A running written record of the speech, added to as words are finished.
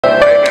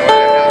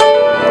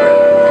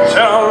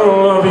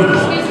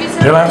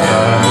till I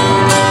died.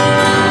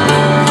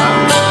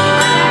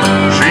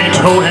 She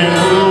told him,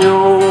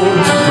 you're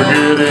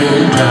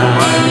forgetting time.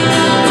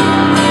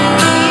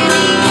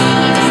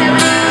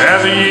 As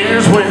the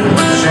years went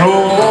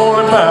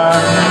slowly by,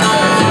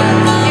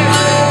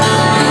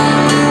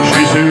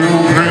 she still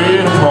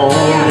preyed upon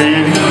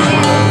his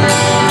mind.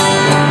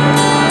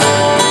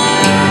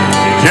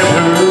 He kept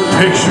her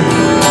picture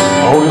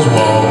on his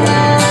wall.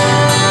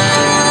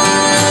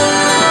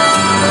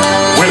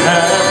 Went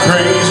half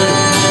crazy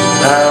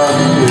out of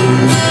the blue.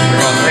 You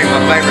want to sing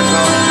my favorite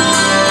song?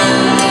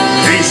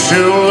 He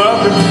still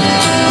loved her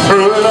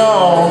through it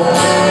all,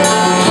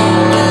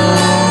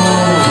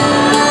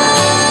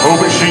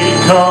 hoping she'd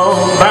come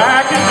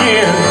back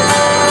again.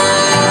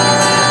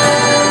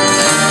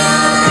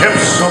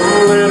 Kept some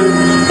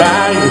letters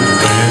by his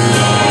bed,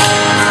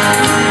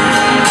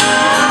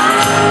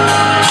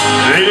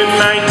 dated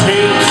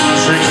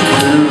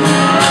 1962.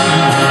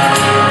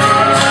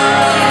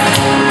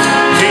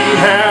 He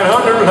had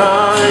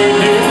underlined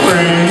in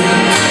red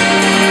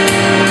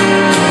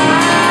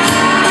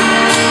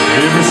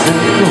every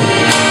single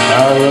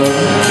I love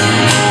you.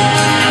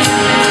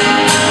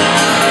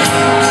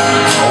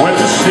 I went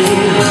to see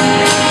him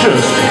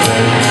just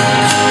today.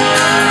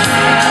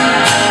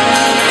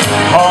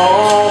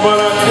 Oh, but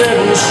I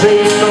didn't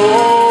see no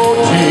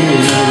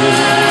tears.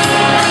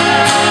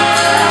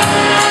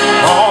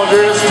 All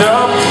dressed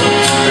up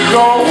to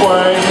go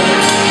away.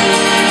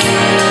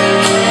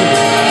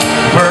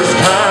 First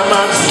time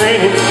I'd seen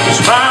him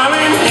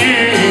smiling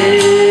here.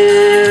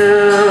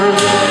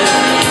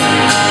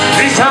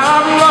 He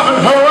stopped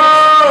loving her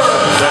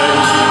today.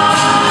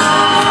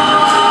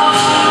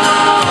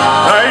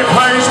 They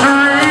placed a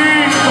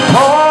wreath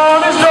upon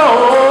his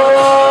door,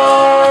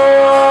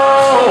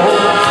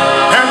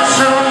 and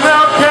soon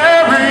they'll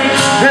carry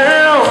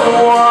him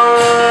away.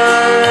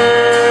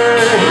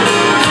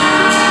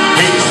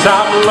 He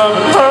stopped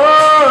loving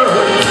her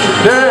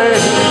today.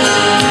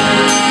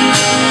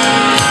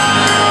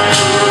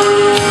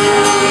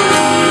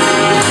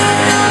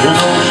 You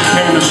know, she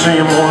came to see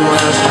him one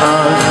last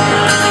time.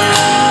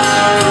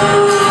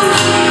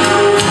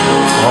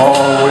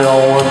 Oh, we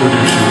all wondered if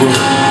she would.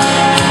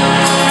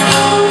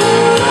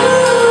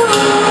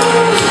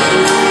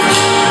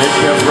 It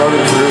kept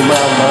running through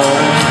my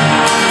mind.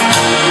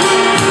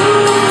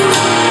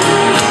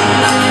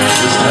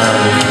 This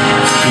time,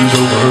 she's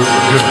over her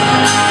for good.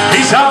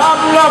 He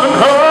stopped loving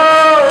her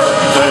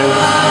today.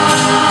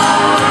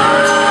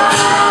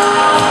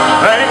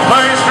 They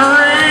placed a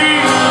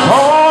wreath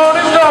on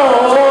his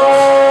door,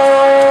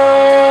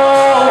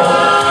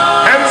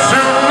 and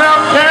soon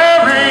they'll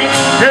carry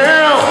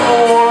him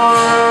away.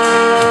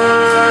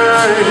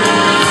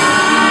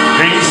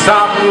 He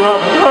stopped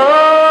loving her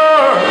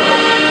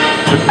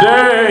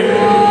today.